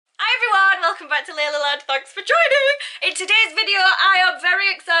welcome back to Leila Land. Thanks for joining. In today's video, I am very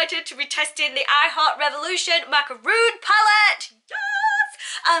excited to be testing the Revolution Macaroon palette.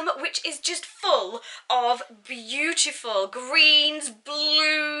 Yes! Which is just full of beautiful greens,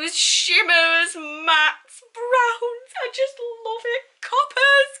 blues, shimmers, mattes, browns. I just love it.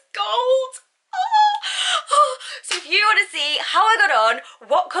 Coppers, gold. So if you want to see how I got on,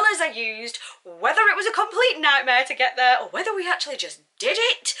 what colours I used, whether it was a complete nightmare to get there or whether we actually just did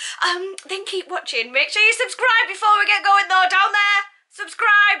it, then keep watching. Make sure you subscribe before we get going though, down there.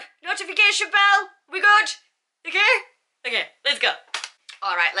 Subscribe, notification bell, we good? Okay? Okay, let's go.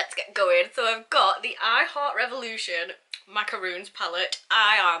 Alright, let's get going. So I've got the Revolution Macaroons palette.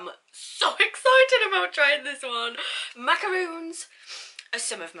 I am so excited about trying this one. Macaroons are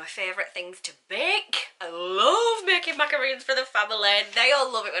some of my favourite things to bake. I love making macaroons for the family. They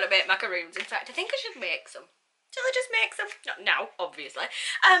all love it when I make macaroons. In fact, I think I should make some. Shall I just make some? Not now, obviously.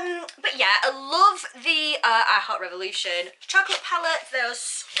 But yeah, I love the Revolution chocolate palettes. They're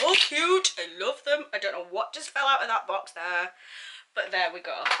so cute. I love them. I don't know what just fell out of that box there, but there we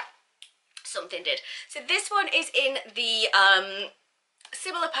go. Something did. So this one is in the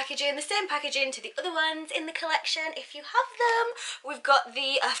similar packaging, the same packaging to the other ones in the collection if you have them. We've got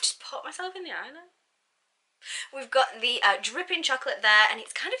the, I've just put myself in the eye now. We've got the dripping chocolate there, and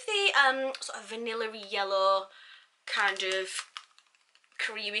it's kind of the sort of vanilla-y yellow kind of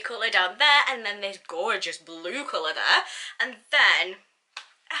creamy colour down there, and then this gorgeous blue colour there, and then,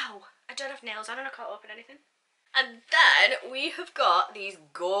 ow, I don't have nails on and I can't open anything. And then we have got these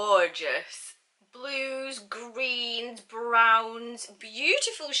gorgeous blues, greens, browns,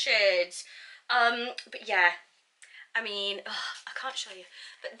 beautiful shades. But yeah, I mean, I can't show you.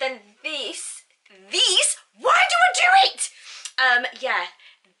 But then these, why do I do it? Yeah,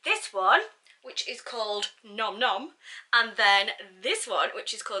 this one, which is called Nom Nom, and then this one,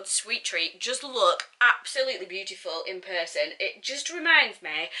 which is called Sweet Treat, just look absolutely beautiful in person. It just reminds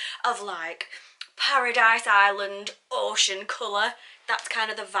me of like Paradise Island ocean colour. That's kind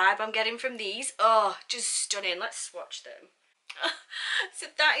of the vibe I'm getting from these. Oh, just stunning. Let's swatch them. So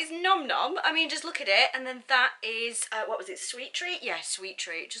that is Nom Nom. I mean, just look at it. And then that is, what was it, Sweet Treat? Yeah, Sweet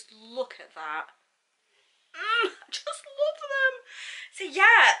Treat. Just look at that. I just love them. So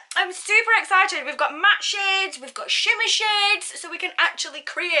yeah, I'm super excited. We've got matte shades, we've got shimmer shades, so we can actually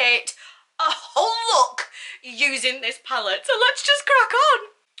create a whole look using this palette. So let's just crack on.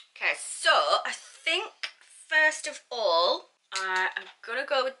 Okay, so I think first of all, I'm gonna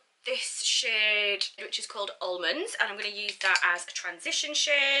go with this shade, which is called Almonds, and I'm gonna use that as a transition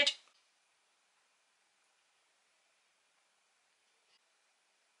shade.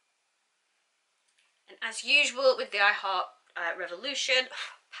 And as usual with the Revolution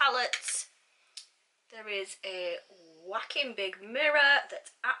palettes, there is a whacking big mirror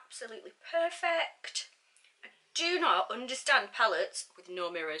that's absolutely perfect. I do not understand palettes with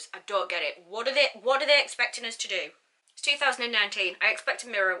no mirrors. I don't get it. What are they expecting us to do? It's 2019. I expect a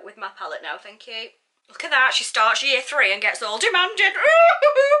mirror with my palette now, thank you. Look at that, she starts year 3 and gets all demanding.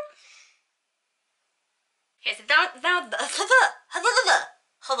 Okay, so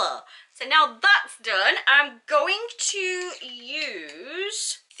now that's done, I'm going to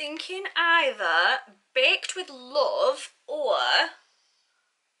use Thinking either Baked with Love or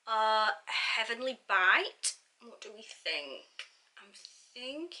Heavenly Bite. What do we think? I'm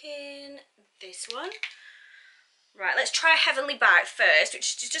thinking this one. Right, let's try Heavenly Bite first,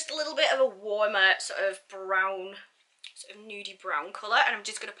 which is just a little bit of a warmer sort of brown, sort of nudie brown colour, and I'm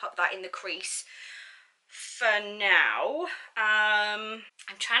just going to pop that in the crease for now. I'm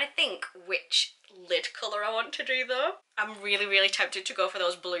trying to think which lid colour I want to do though. I'm really tempted to go for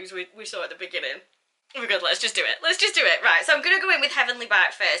those blues we saw at the beginning. Oh my god, let's just do it. Let's just do it. Right, so I'm going to go in with Heavenly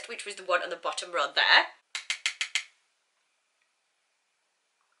Bite first, which was the one on the bottom row there.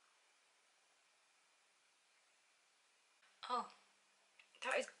 Oh,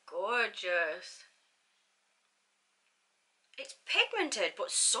 that is gorgeous. It's pigmented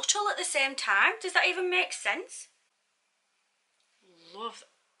but subtle at the same time. Does that even make sense? Love that.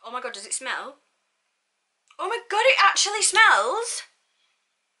 Oh my god, does it smell? Oh my god, it actually smells!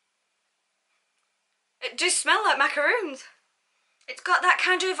 It does smell like macaroons. It's got that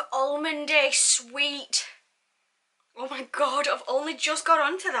kind of almondy, sweet... Oh my god, I've only just got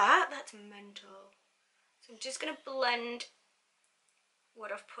onto that. That's mental. So I'm just going to blend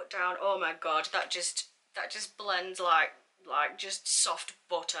what I've put down. Oh my god, that just blends like just soft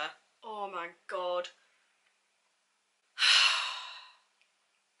butter. Oh my god.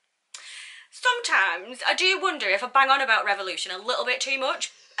 Sometimes I do wonder if I bang on about Revolution a little bit too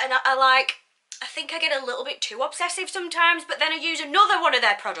much, and I like I think I get a little bit too obsessive sometimes, but then I use another one of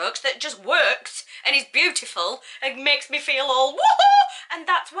their products that just works and is beautiful and makes me feel all woohoo, and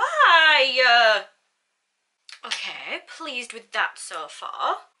that's why. Okay, pleased with that so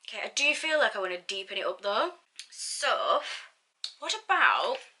far. Okay, I do feel like I want to deepen it up though. So, what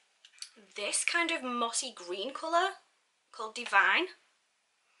about this kind of mossy green colour called Divine?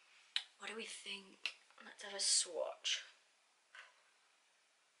 What do we think? Let's have a swatch.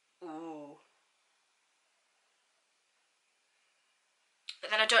 Ooh. But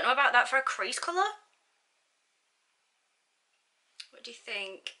then I don't know about that for a crease colour. What do you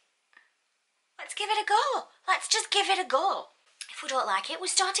think? Let's give it a go. Let's just give it a go. If we don't like it, we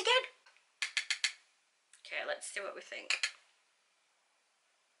start again. Okay, let's see what we think.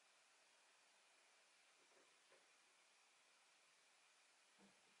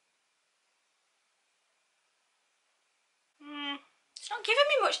 It's not giving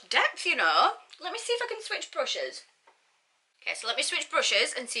me much depth, you know. Let me see if I can switch brushes. Okay, so let me switch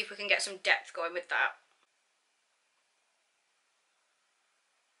brushes and see if we can get some depth going with that.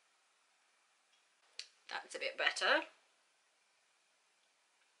 That's a bit better.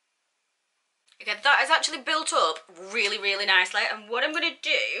 Okay, that has actually built up really, really nicely. And what I'm going to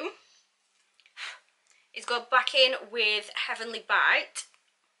do is go back in with Heavenly Bite.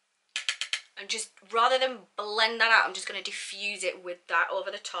 And just, rather than blend that out, I'm just going to diffuse it with that over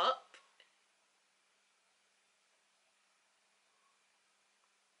the top.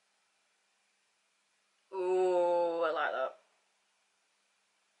 Ooh, I like that.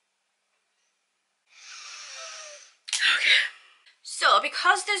 Okay. So,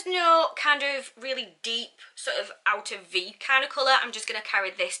 because there's no kind of really deep sort of outer V kind of colour, I'm just going to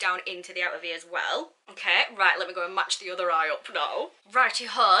carry this down into the outer V as well. Okay, right, let me go and match the other eye up now.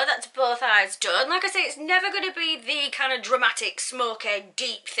 Righty-ho, that's both eyes done. Like I say, it's never going to be the kind of dramatic, smoky,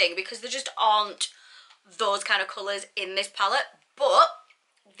 deep thing because there just aren't those kind of colours in this palette, but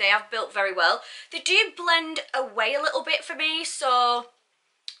they have built very well. They do blend away a little bit for me, so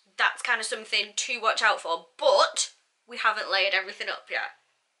that's kind of something to watch out for, but we haven't layered everything up yet.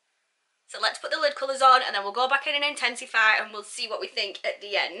 So let's put the lid colours on and then we'll go back in and intensify and we'll see what we think at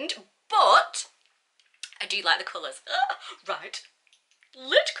the end. But I do like the colours. Right,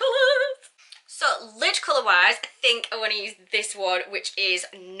 lid colours. So lid colour wise, I think I want to use this one, which is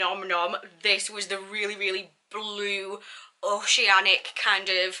Nom Nom. This was the really, really blue, oceanic kind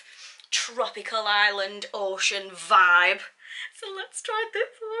of tropical island ocean vibe. So let's try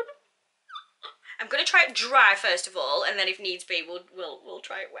this one. I'm going to try it dry first of all, and then if needs be, we'll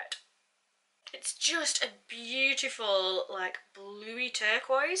try it wet. It's just a beautiful, like, bluey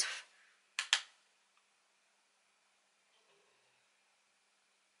turquoise.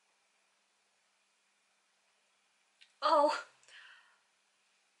 Oh.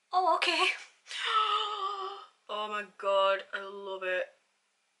 Oh, okay. Oh my god, I love it.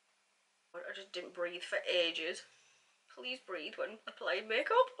 I just didn't breathe for ages. Please breathe when applying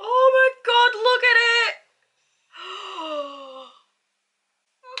makeup. Oh my god, look at it!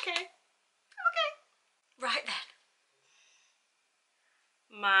 Okay. Okay. Right then.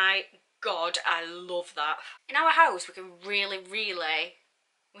 My god, I love that. In our house, we can really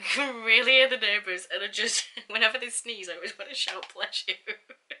hear the neighbours, and I just, whenever they sneeze, I always want to shout, bless you.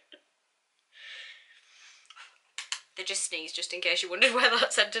 They just sneezed, just in case you wondered where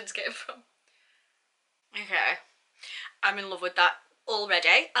that sentence came from. Okay, I'm in love with that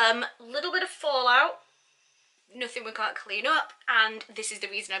already. Little bit of fallout, nothing we can't clean up, and this is the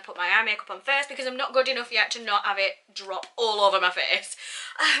reason I put my eye makeup on first, because I'm not good enough yet to not have it drop all over my face.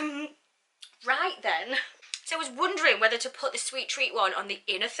 Right then, so I was wondering whether to put the Sweet Treat one on the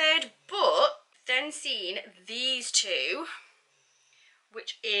inner third, but then seen these two,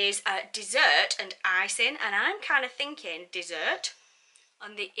 which is dessert and icing, and I'm kind of thinking dessert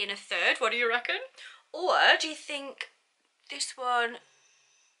on the inner third. What do you reckon? Or do you think this one?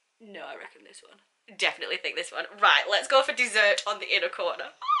 No, I reckon this one. Definitely think this one. Right, let's go for dessert on the inner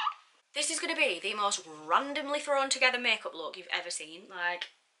corner. This is going to be the most randomly thrown together makeup look you've ever seen. Like,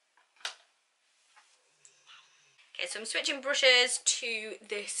 okay, so I'm switching brushes to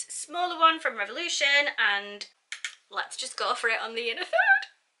this smaller one from Revolution, and let's just go for it on the inner third.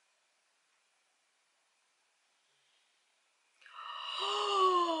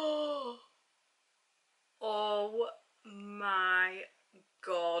 Oh my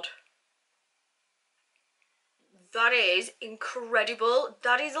god. That is incredible.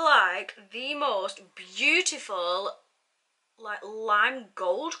 That is like the most beautiful, like, lime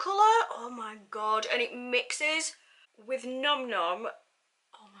gold colour. Oh my god. And it mixes with Nom Nom.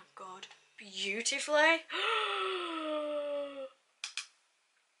 Oh my god. Beautifully.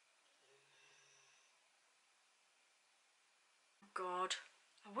 god.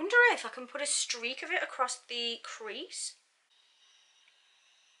 I wonder if I can put a streak of it across the crease.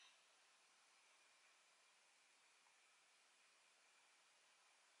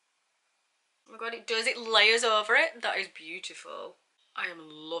 Oh my god, it does. It layers over it. That is beautiful. I am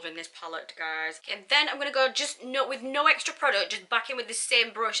loving this palette, guys. Okay, and then I'm going to go just with no extra product, just back in with the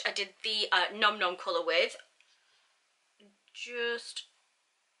same brush I did the Nom Nom colour with. Just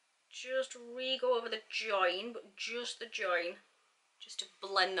re-go over the join, but just the join, just to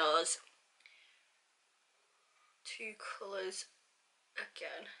blend those two colours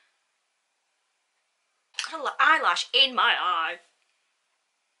again. Got an eyelash in my eye.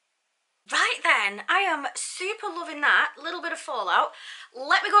 Right then, I am super loving that. Little bit of fallout.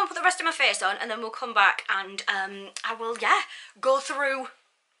 Let me go and put the rest of my face on, and then we'll come back and I will, yeah, go through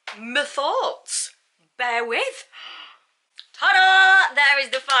my thoughts. Bear with. Ta-da! There is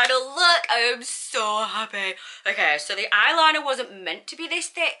the final look. I am so happy. Okay, so the eyeliner wasn't meant to be this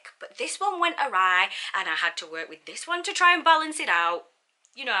thick, but this one went awry, and I had to work with this one to try and balance it out.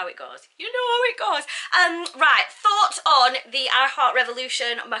 You know how it goes. You know how it goes. Right, thoughts on the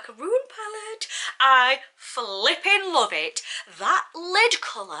Revolution Macaroon palette. I flipping love it. That lid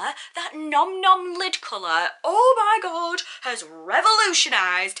colour, that Nom Nom lid colour, oh my god, has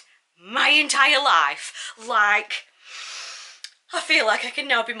revolutionised my entire life. Like, I feel like I can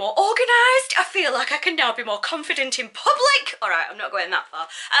now be more organised. I feel like I can now be more confident in public. Alright, I'm not going that far.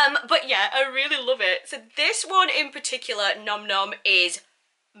 But yeah, I really love it. So this one in particular, Nom Nom, is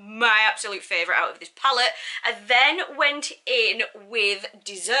my absolute favourite out of this palette. I then went in with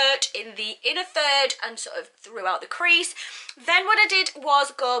Dessert in the inner third and sort of throughout the crease. Then what I did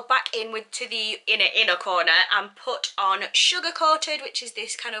was go back in to the inner corner and put on Sugar Coated, which is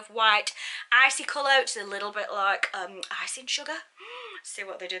this kind of white icy colour. It's a little bit like icing sugar. See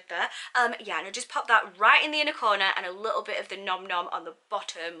what they did there. Yeah, and I just popped that right in the inner corner and a little bit of the Nom Nom on the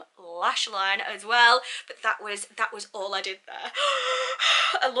bottom lash line as well. But that was all I did there.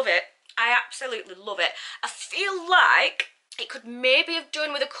 I love it. I absolutely love it. I feel like it could maybe have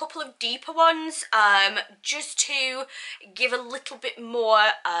done with a couple of deeper ones, just to give a little bit more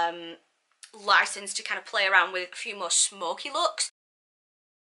license to kind of play around with a few more smoky looks.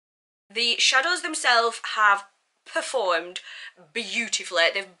 The shadows themselves have performed beautifully.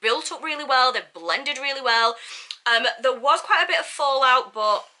 They've built up really well, they've blended really well. There was quite a bit of fallout,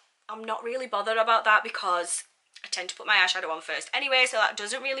 but I'm not really bothered about that because I tend to put my eyeshadow on first anyway, so that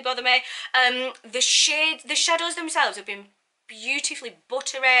doesn't really bother me. The shadows themselves have been beautifully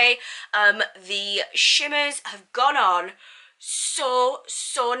buttery. The shimmers have gone on so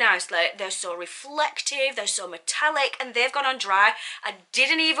nicely. They're so reflective, they're so metallic, and they've gone on dry. I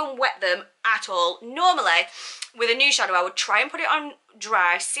didn't even wet them at all. Normally with a new shadow I would try and put it on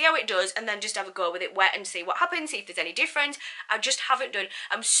dry, see how it does, and then just have a go with it wet and see what happens, see if there's any difference. I just haven't done.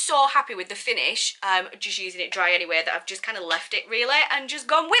 I'm so happy with the finish, just using it dry anyway, that I've just kind of left it really and just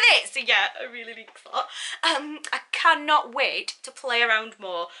gone with it. So yeah, I really like that. I cannot wait to play around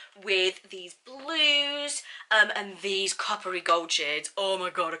more with these blues and these coppery gold shades. Oh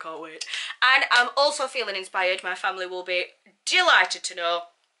my god, I can't wait. And I'm also feeling inspired. My family will be delighted to know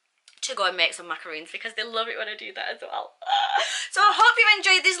to go and make some macaroons because they love it when I do that as well. So I hope you've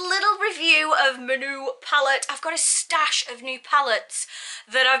enjoyed this little review of my new palette. I've got a stash of new palettes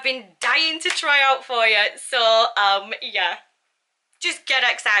that I've been dying to try out for you. So yeah, just get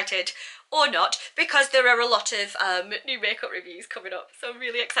excited, or not, because there are a lot of new makeup reviews coming up. So I'm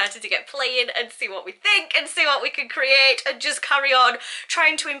really excited to get playing and see what we think and see what we can create and just carry on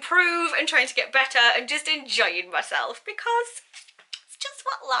trying to improve and trying to get better and just enjoying myself, because just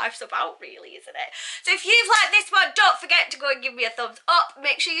what life's about really, isn't it? So if you've liked this one, don't forget to go and give me a thumbs up.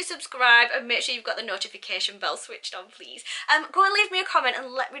 Make sure you subscribe and make sure you've got the notification bell switched on, please. Go and leave me a comment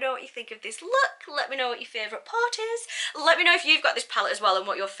and let me know what you think of this look. Let me know what your favourite part is. Let me know if you've got this palette as well and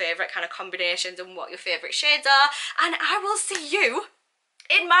what your favourite kind of combinations and what your favourite shades are. And I will see you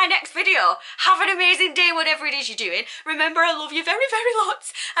in my next video. Have an amazing day, whatever it is you're doing. Remember, I love you very, very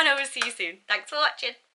lots, and I will see you soon. Thanks for watching.